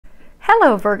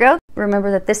Hello Virgo.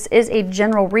 Remember that this is a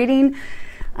general reading.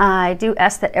 I do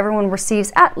ask that everyone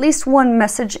receives at least one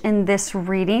message in this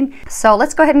reading. So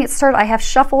let's go ahead and get started. I have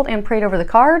shuffled and prayed over the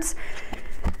cards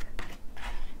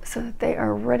so that they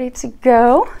are ready to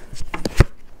go.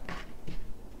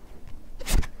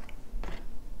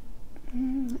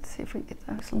 Let's see if we can get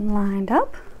those lined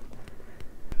up.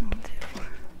 We'll do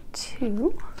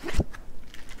two.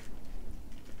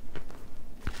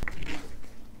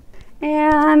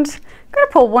 And I'm going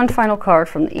to pull one final card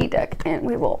from the E deck, and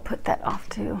we will put that off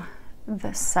to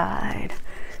the side.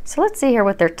 So let's see here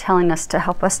what they're telling us to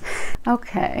help us.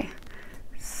 Okay,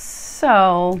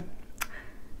 so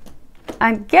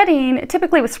I'm getting,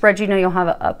 typically with spreads, you know, you'll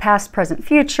have a past, present,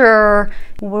 future.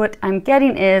 What I'm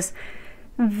getting is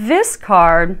this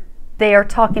card, they are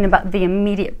talking about the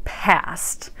immediate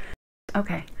past.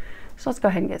 Okay, so let's go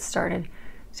ahead and get started.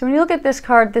 So when you look at this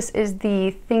card, this is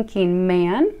the thinking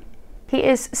man. He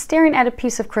is staring at a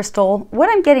piece of crystal. What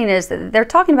I'm getting is that they're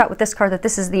talking about with this card that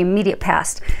this is the immediate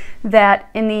past. That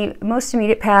in the most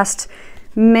immediate past,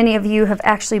 many of you have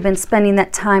actually been spending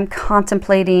that time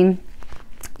contemplating.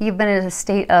 You've been in a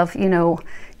state of, you know,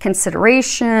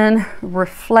 consideration,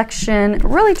 reflection,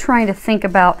 really trying to think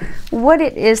about what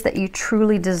it is that you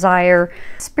truly desire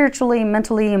spiritually,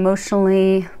 mentally,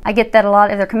 emotionally. I get that a lot,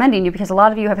 they're commending you because a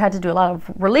lot of you have had to do a lot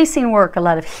of releasing work, a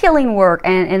lot of healing work,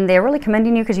 and they're really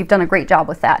commending you because you've done a great job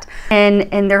with that.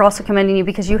 And they're also commending you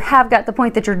because you have got the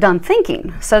point that you're done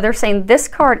thinking. So they're saying this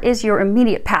card is your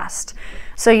immediate past.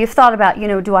 So you've thought about, you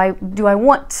know, do I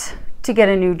want to get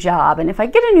a new job? And if I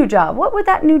get a new job, what would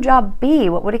that new job be?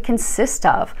 What would it consist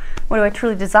of? What do I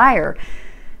truly desire?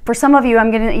 For some of you,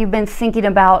 you've been thinking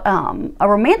about a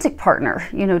romantic partner.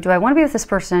 You know, do I want to be with this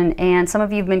person? And some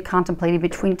of you have been contemplating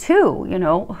between two. You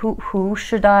know, who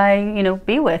should I, you know,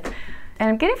 be with? And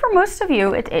I'm getting for most of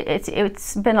you,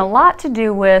 it's been a lot to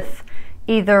do with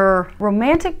either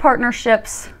romantic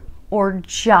partnerships or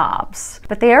jobs.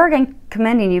 But they are again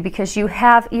commending you because you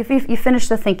finished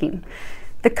the thinking,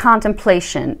 the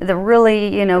contemplation, the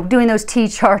really, you know, doing those T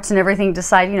charts and everything,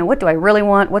 decide, you know, what do I really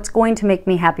want? What's going to make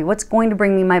me happy? What's going to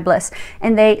bring me my bliss?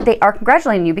 And they are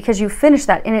congratulating you because you finished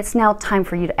that, and it's now time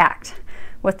for you to act.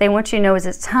 What they want you to know is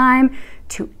it's time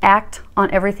to act on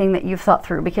everything that you've thought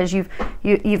through, because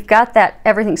you've got that,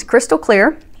 everything's crystal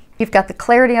clear. You've got the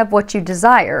clarity of what you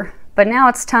desire, but now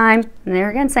it's time, and they're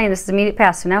again saying this is immediate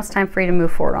past, so now it's time for you to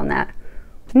move forward on that.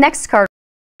 Next card.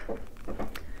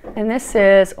 And this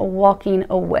is walking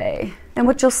away. And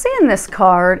what you'll see in this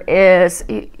card is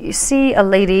you see a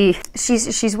lady,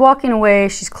 she's walking away,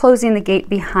 she's closing the gate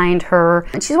behind her,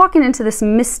 and she's walking into this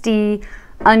misty,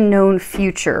 unknown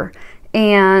future.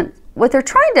 And what they're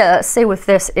trying to say with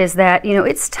this is that, you know,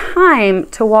 it's time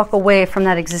to walk away from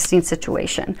that existing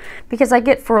situation. Because I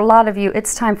get for a lot of you,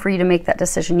 it's time for you to make that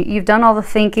decision. You've done all the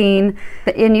thinking,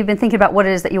 and you've been thinking about what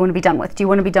it is that you want to be done with. Do you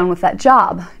want to be done with that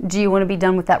job? Do you want to be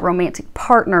done with that romantic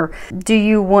partner? Do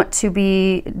you want to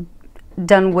be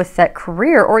done with that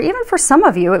career? Or even for some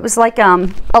of you, it was like a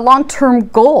long-term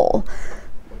goal.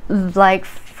 Like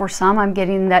for some, I'm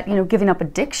getting that, you know, giving up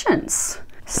addictions.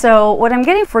 So what I'm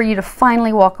getting for you to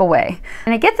finally walk away.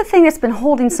 And I get the thing that's been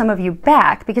holding some of you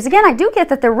back, because again, I do get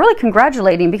that they're really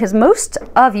congratulating, because most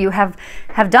of you have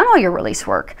done all your release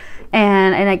work.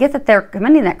 And I get that they're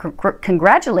commending that,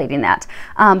 congratulating that.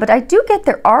 But I do get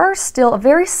there are still a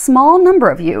very small number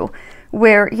of you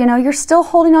where, you know, you're still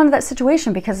holding on to that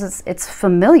situation because it's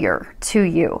familiar to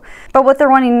you. But what they're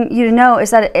wanting you to know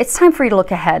is that it's time for you to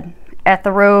look ahead at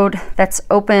the road that's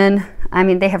open. I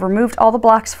mean, they have removed all the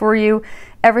blocks for you.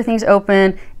 Everything's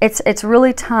open. It's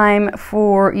really time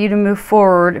for you to move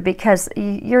forward, because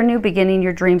your new beginning,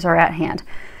 your dreams are at hand.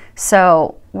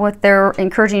 So what they're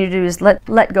encouraging you to do is let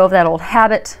go of that old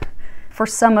habit. For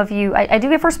some of you, I do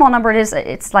get for a small number,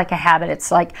 it's like a habit. It's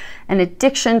like an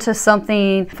addiction to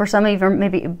something. For some of you,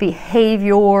 maybe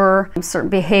behavior,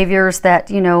 certain behaviors that,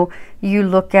 you know, you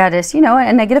look at as, you know,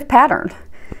 a negative pattern.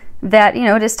 That, you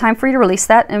know, it is time for you to release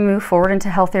that and move forward into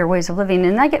healthier ways of living.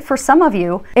 And I get for some of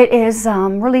you, it is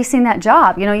releasing that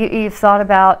job. You know, you've thought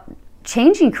about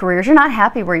changing careers. You're not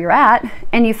happy where you're at,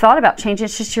 and you've thought about changing.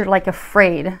 It's just you're like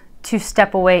afraid to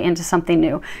step away into something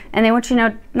new. And they want you to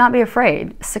know, not be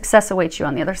afraid. Success awaits you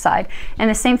on the other side. And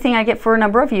the same thing I get for a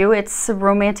number of you, it's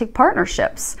romantic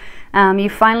partnerships. You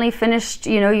finally finished,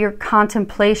 you know, your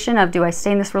contemplation of, do I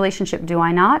stay in this relationship? Do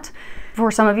I not? For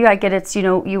some of you, I get it's, you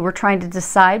know, you were trying to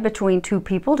decide between two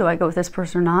people. Do I go with this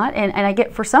person or not? And I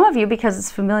get for some of you, because it's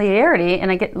familiarity,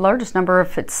 and I get the largest number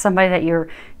if it's somebody that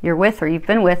you're with or you've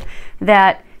been with,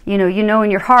 that, you know in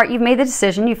your heart, you've made the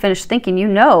decision, you finished thinking, you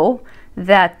know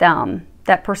that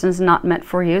that person's not meant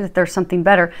for you, that there's something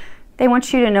better. They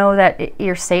want you to know that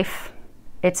you're safe.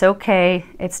 It's okay.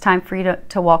 It's time for you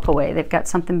to walk away. They've got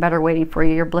something better waiting for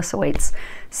you. Your bliss awaits.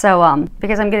 So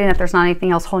because I'm getting that there's not anything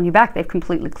else holding you back, they've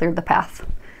completely cleared the path.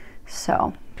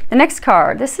 So the next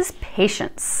card, this is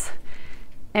patience.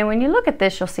 And when you look at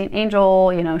this, you'll see an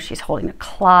angel, you know, she's holding a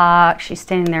clock. She's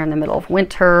standing there in the middle of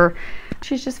winter.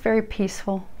 She's just very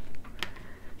peaceful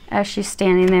as she's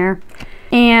standing there.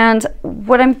 And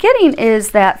what I'm getting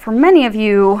is that for many of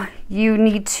you, you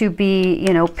need to be,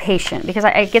 you know, patient, because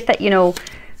I get that, you know,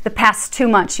 the past 2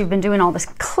 months you've been doing all this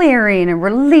clearing and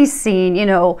releasing, you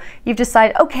know, you've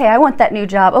decided, okay, I want that new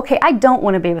job. Okay, I don't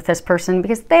want to be with this person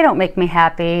because they don't make me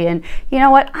happy. And you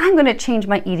know what? I'm going to change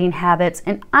my eating habits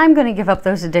and I'm going to give up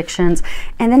those addictions.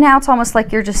 And then now it's almost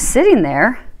like you're just sitting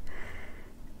there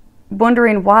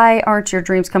wondering, why aren't your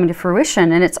dreams coming to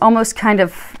fruition? And it's almost kind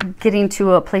of getting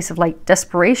to a place of like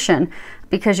desperation,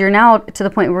 because you're now to the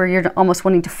point where you're almost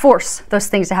wanting to force those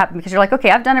things to happen, because you're like,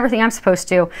 okay, I've done everything I'm supposed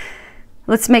to.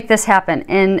 Let's make this happen.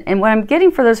 And what I'm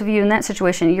getting for those of you in that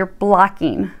situation, you're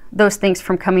blocking those things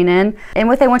from coming in. And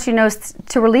what they want you to know is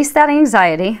to release that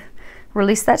anxiety,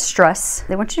 release that stress.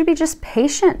 They want you to be just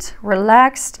patient,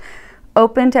 relaxed,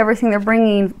 open to everything they're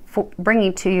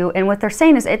bringing to you. And what they're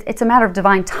saying is it's a matter of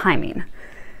divine timing.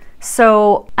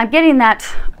 So I'm getting that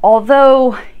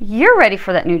although you're ready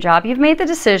for that new job, you've made the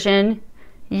decision,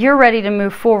 you're ready to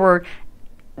move forward,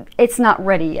 it's not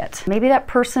ready yet. Maybe that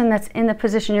person that's in the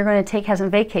position you're going to take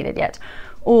hasn't vacated yet.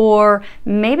 Or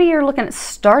maybe you're looking at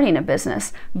starting a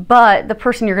business, but the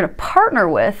person you're going to partner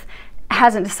with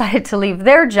hasn't decided to leave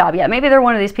their job yet. Maybe they're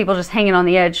one of these people just hanging on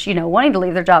the edge, you know, wanting to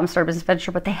leave their job and start a business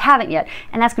venture, but they haven't yet.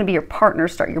 And that's going to be your partner,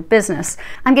 start your business.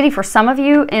 I'm getting for some of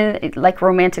you in like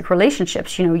romantic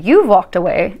relationships, you know, you've walked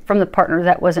away from the partner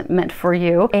that wasn't meant for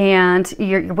you, and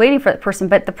you're waiting for that person,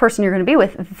 but the person you're going to be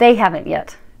with, they haven't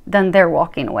yet. Then they're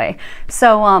walking away.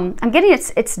 So I'm getting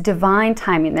it's divine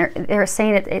timing. They're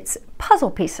saying it's puzzle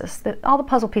pieces, that all the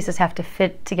puzzle pieces have to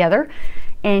fit together,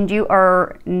 and you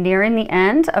are nearing the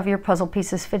end of your puzzle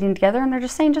pieces fitting together, and they're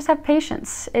just saying just have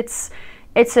patience. It's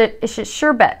a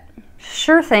sure bet,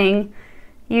 sure thing.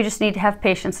 You just need to have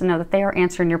patience and know that they are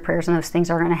answering your prayers, and those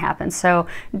things are going to happen. So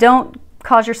don't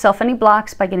cause yourself any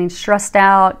blocks by getting stressed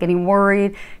out, getting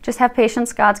worried. Just have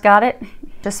patience. God's got it.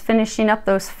 Just finishing up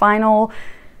those final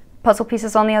puzzle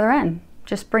pieces on the other end,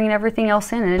 just bringing everything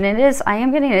else in. And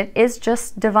it is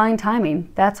just divine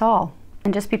timing. That's all.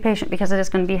 And just be patient, because it is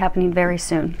going to be happening very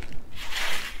soon.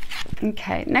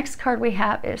 Okay, next card we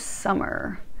have is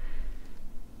summer.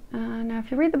 Now if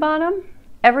you read the bottom,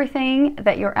 everything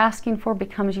that you're asking for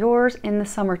becomes yours in the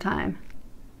summertime.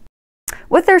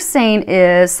 What they're saying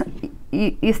is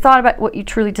you thought about what you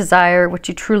truly desire, what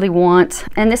you truly want,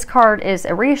 and this card is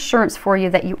a reassurance for you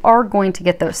that you are going to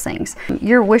get those things.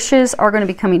 Your wishes are going to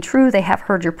be coming true. They have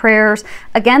heard your prayers.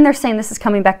 Again, they're saying this is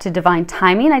coming back to divine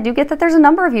timing. I do get that there's a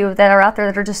number of you that are out there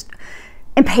that are just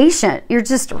impatient. You're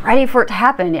just ready for it to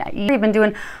happen. Yeah, you've been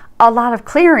doing a lot of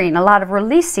clearing, a lot of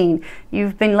releasing.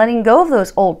 You've been letting go of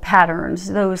those old patterns,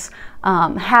 those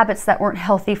habits that weren't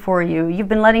healthy for you. You've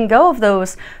been letting go of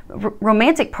those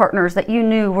romantic partners that you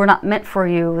knew were not meant for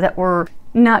you, that were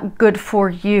not good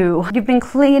for you. You've been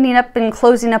cleaning up and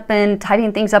closing up and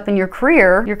tidying things up in your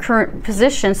career, your current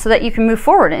position, so that you can move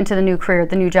forward into the new career,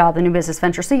 the new job, the new business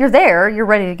venture. So you're there, you're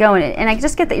ready to go. And I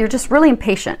just get that you're just really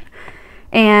impatient.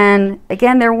 And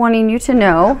again, they're wanting you to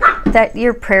know that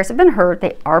your prayers have been heard.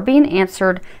 They are being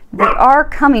answered. They are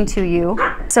coming to you.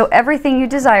 So everything you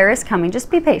desire is coming. Just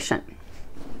be patient.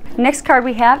 Next card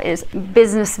we have is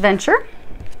business venture.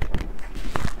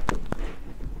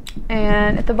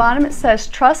 And at the bottom it says,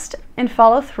 trust and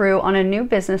follow through on a new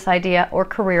business idea or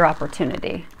career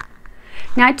opportunity.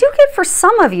 Now I do get for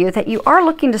some of you that you are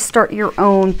looking to start your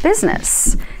own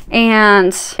business.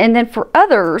 And then for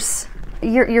others,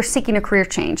 you're seeking a career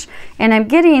change. And I'm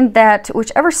getting that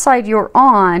whichever side you're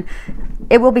on,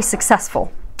 it will be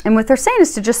successful. And what they're saying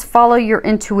is to just follow your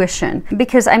intuition,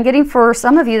 because I'm getting for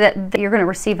some of you that you're going to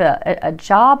receive a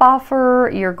job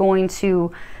offer, you're going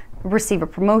to receive a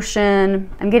promotion.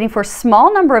 I'm getting for a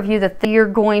small number of you that you're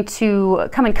going to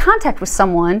come in contact with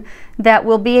someone that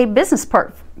will be a business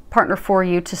partner for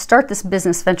you to start this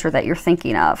business venture that you're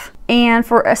thinking of. And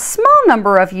for a small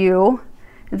number of you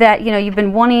that, you know, you've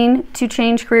been wanting to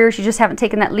change careers, you just haven't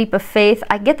taken that leap of faith.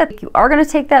 I get that you are going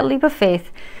to take that leap of faith.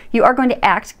 You are going to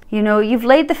act. You know, you've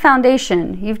laid the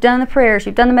foundation. You've done the prayers.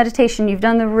 You've done the meditation. You've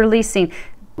done the releasing.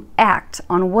 Act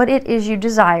on what it is you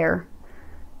desire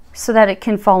so that it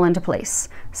can fall into place.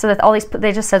 So that all these,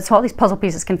 they just said, so all these puzzle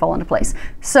pieces can fall into place.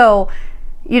 So,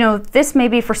 you know, this may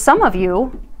be for some of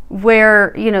you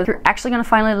where, you know, you're actually going to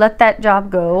finally let that job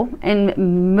go and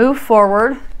move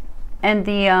forward and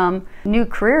the new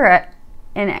career.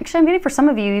 And actually, I'm getting for some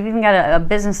of you, you've even got a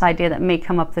business idea that may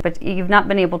come up, but you've not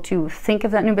been able to think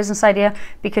of that new business idea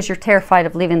because you're terrified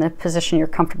of leaving the position you're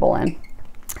comfortable in.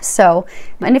 So,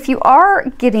 and if you are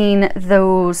getting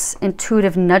those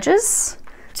intuitive nudges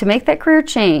to make that career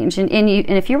change, and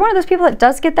if you're one of those people that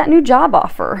does get that new job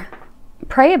offer,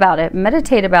 pray about it,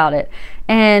 meditate about it,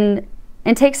 and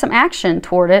take some action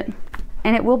toward it,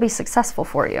 and it will be successful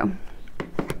for you.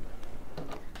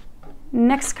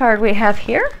 Next card we have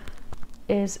here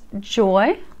is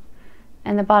joy,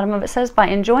 and the bottom of it says, by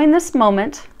enjoying this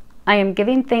moment, I am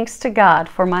giving thanks to God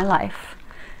for my life.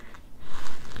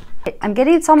 I'm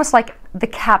getting, it's almost like the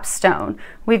capstone.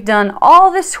 We've done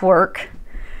all this work,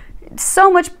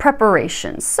 so much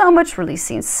preparation, so much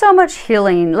releasing, so much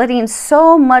healing, letting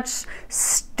so much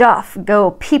stuff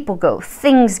go, people go,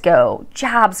 things go,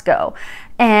 jobs go,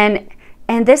 and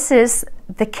this is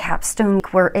the capstone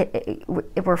where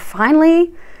we're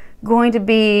finally going to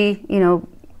be, you know,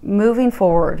 moving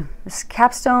forward. This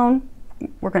capstone,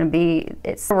 we're going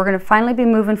to finally be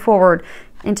moving forward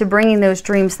into bringing those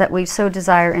dreams that we so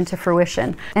desire into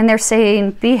fruition. And they're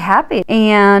saying, be happy.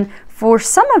 And for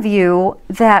some of you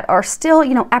that are still,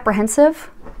 you know, apprehensive,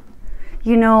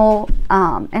 you know,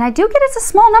 and I do get it's a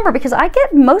small number, because I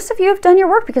get most of you have done your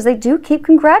work, because they do keep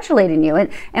congratulating you.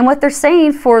 And what they're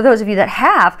saying, for those of you that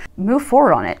have, move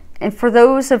forward on it. And for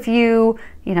those of you,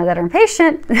 you know, that are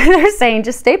impatient, they're saying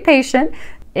just stay patient.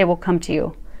 It will come to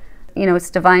you. You know, it's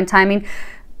divine timing.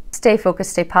 Stay focused,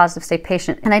 stay positive, stay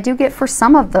patient. And I do get for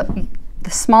some of the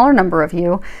smaller number of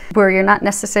you where you're not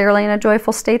necessarily in a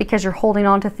joyful state because you're holding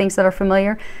on to things that are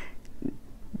familiar.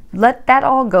 Let that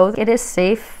all go. It is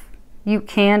safe. You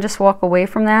can just walk away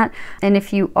from that. And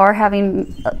if you are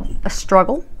having a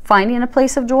struggle finding a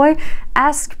place of joy,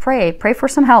 ask, pray for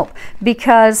some help,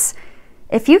 because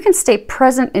if you can stay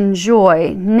present in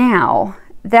joy now,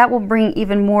 that will bring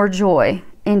even more joy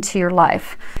into your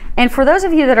life. And for those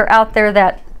of you that are out there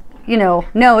that, you know,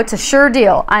 no, it's a sure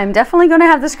deal, I am definitely going to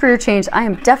have this career change, I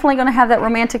am definitely going to have that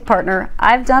romantic partner,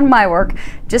 I've done my work,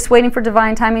 just waiting for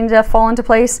divine timing to fall into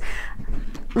place,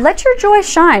 let your joy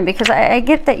shine, because I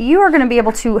get that you are going to be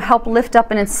able to help lift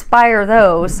up and inspire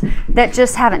those that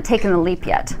just haven't taken the leap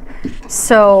yet.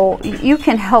 So you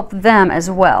can help them as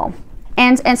well.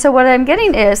 And so what I'm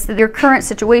getting is that your current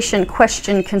situation,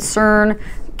 question, concern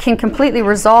can completely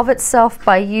resolve itself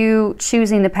by you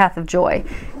choosing the path of joy.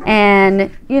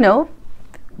 And, you know,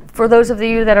 for those of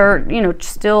you that are, you know,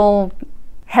 still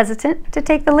hesitant to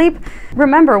take the leap,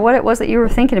 remember what it was that you were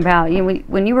thinking about. You know,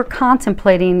 when you were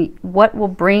contemplating what will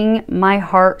bring my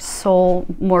heart, soul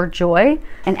more joy,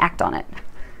 and act on it.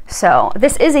 So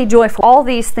this is a joyful, all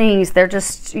these things, they're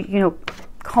just, you know,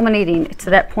 culminating to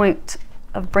that point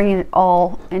of bringing it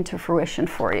all into fruition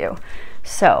for you.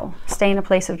 So stay in a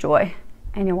place of joy,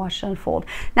 and you'll watch it unfold.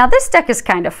 Now this deck is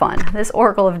kind of fun. This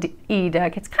Oracle of E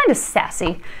deck, it's kind of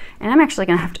sassy, and I'm actually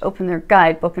going to have to open their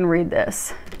guidebook and read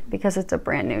this because it's a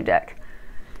brand new deck.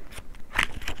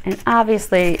 And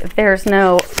obviously there's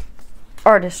no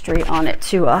artistry on it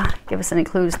to give us any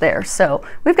clues there. So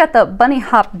we've got the bunny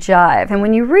hop jive, and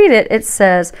when you read it, it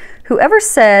says, whoever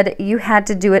said you had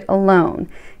to do it alone,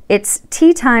 it's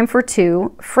tea time for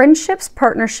two. Friendships,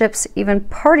 partnerships, even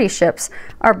partyships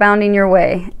are bounding your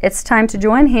way. It's time to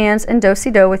join hands and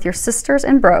do-si-do with your sisters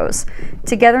and bros.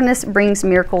 Togetherness brings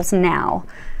miracles now.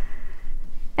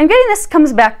 And getting this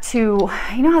comes back to,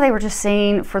 you know how they were just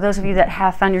saying, for those of you that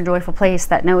have found your joyful place,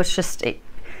 that know it's just a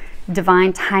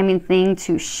divine timing thing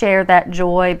to share that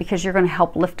joy because you're going to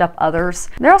help lift up others.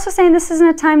 They're also saying this isn't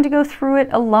a time to go through it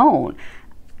alone.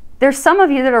 There's some of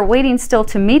you that are waiting still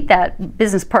to meet that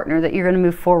business partner that you're going to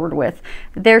move forward with.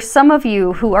 There's some of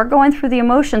you who are going through the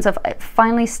emotions of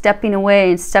finally stepping away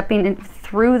and stepping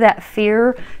through that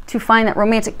fear to find that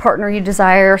romantic partner you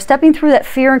desire, stepping through that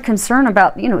fear and concern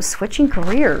about, you know, switching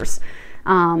careers.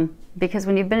 Because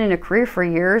when you've been in a career for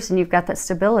years and you've got that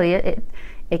stability,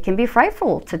 it can be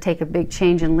frightful to take a big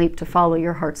change and leap to follow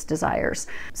your heart's desires.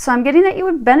 So I'm getting that you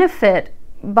would benefit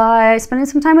by spending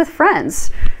some time with friends.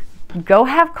 Go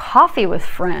have coffee with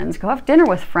friends, go have dinner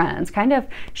with friends, kind of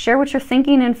share what you're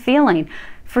thinking and feeling.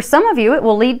 For some of you, it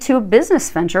will lead to a business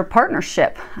venture, a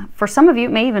partnership. For some of you,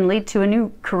 it may even lead to a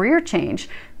new career change,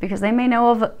 because they may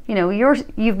know of, you know,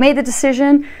 you've made the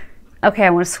decision, okay, I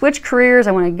want to switch careers,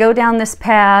 I want to go down this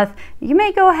path. You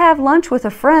may go have lunch with a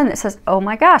friend that says, oh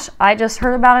my gosh, I just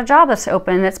heard about a job that's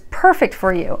open that's perfect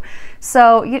for you.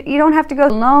 So you don't have to go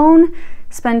alone,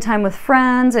 spend time with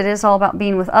friends. It is all about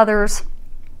being with others.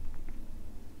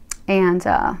 And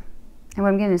what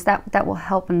I'm getting is that will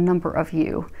help a number of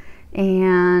you.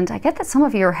 And I get that some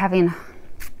of you are having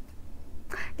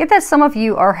get that some of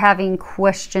you are having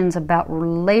questions about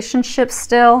relationships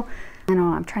still. I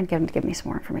know, I'm trying to get them to give me some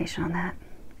more information on that.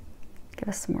 Give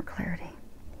us some more clarity.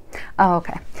 Oh,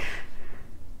 okay.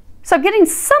 So I'm getting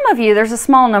some of you, there's a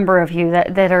small number of you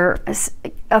that are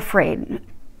afraid.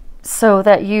 So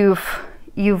that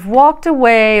you've walked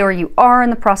away, or you are in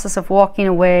the process of walking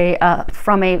away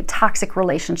from a toxic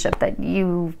relationship that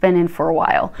you've been in for a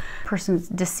while. Person's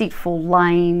deceitful,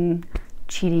 lying,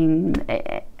 cheating,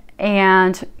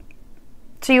 and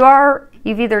so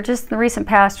you've either just in the recent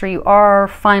past, or you are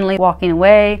finally walking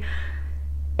away,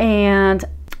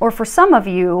 or for some of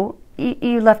you,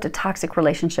 you left a toxic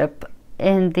relationship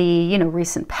in the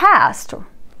recent past, or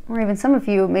even some of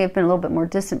you may have been a little bit more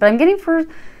distant. But I'm getting for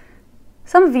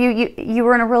some of you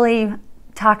were in a really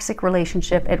toxic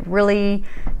relationship. It really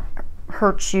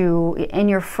hurt you,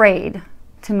 and you're afraid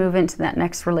to move into that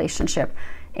next relationship.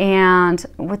 And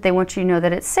what they want you to know,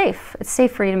 that it's safe. It's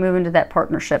safe for you to move into that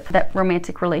partnership, that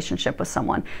romantic relationship with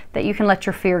someone, that you can let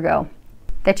your fear go,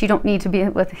 that you don't need to be,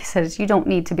 what he says, you don't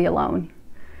need to be alone.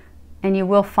 And you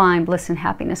will find bliss and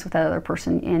happiness with that other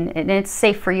person. And it's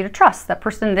safe for you to trust that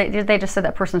person. They just said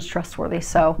that person's trustworthy.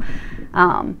 So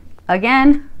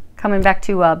again, coming back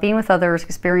to being with others,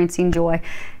 experiencing joy.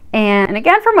 And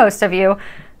again, for most of you,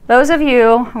 those of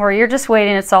you where you're just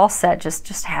waiting, it's all set,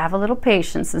 just have a little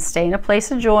patience and stay in a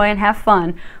place of joy and have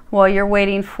fun while you're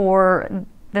waiting for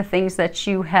the things that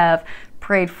you have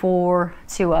prayed for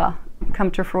to come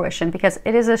to fruition, because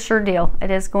it is a sure deal. It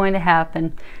is going to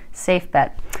happen. Safe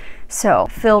bet. So,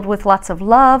 filled with lots of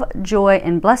love, joy,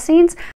 and blessings.